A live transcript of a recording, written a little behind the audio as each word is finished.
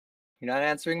You're not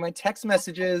answering my text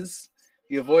messages.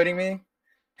 You avoiding me?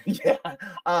 Yeah.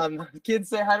 Kids,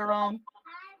 say hi to Rome.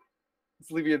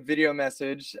 Let's leave you a video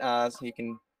message so you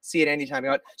can see it anytime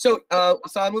you want. So,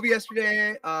 saw a movie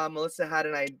yesterday. Melissa had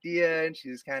an idea, and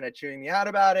she's kind of chewing me out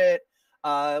about it.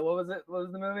 What was it? What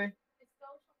was the movie?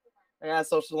 Yeah,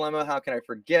 Social Dilemma. How can I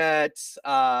forget?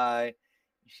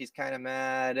 She's kind of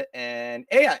mad, and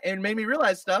yeah, it made me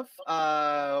realize stuff.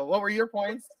 What were your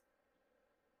points?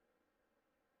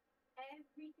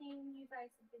 Everything you guys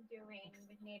have been doing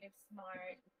with Native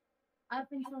Smart up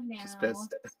until now. She's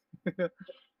pissed.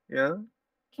 Yeah.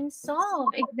 Can solve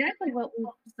exactly what we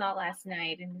saw last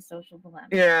night in the Social Dilemma.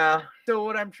 Yeah. So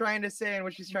what I'm trying to say and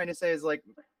what she's trying to say is like,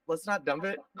 let's not dump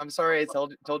it. I'm sorry I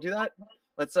told you that.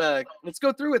 Let's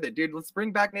go through with it, dude. Let's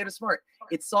bring back Native Smart.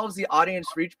 It solves the audience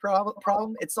reach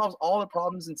problem. It solves all the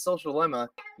problems in Social Dilemma.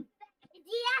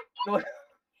 Yeah.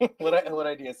 What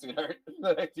idea, sweetheart?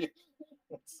 What idea?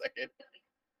 1 second.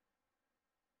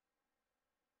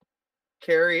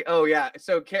 Carrie, oh yeah.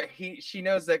 So she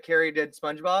knows that Carrie did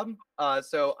SpongeBob.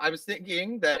 So I was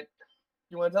thinking that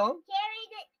you want to tell him?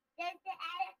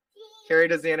 Carrie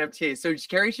does the NFT. So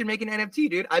Carrie should make an NFT,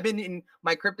 dude. I've been in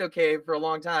my crypto cave for a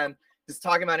long time, just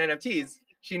talking about NFTs.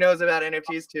 She knows about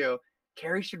NFTs too.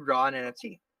 Carrie should draw an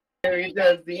NFT. Carrie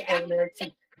does the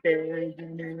NFT. Carrie.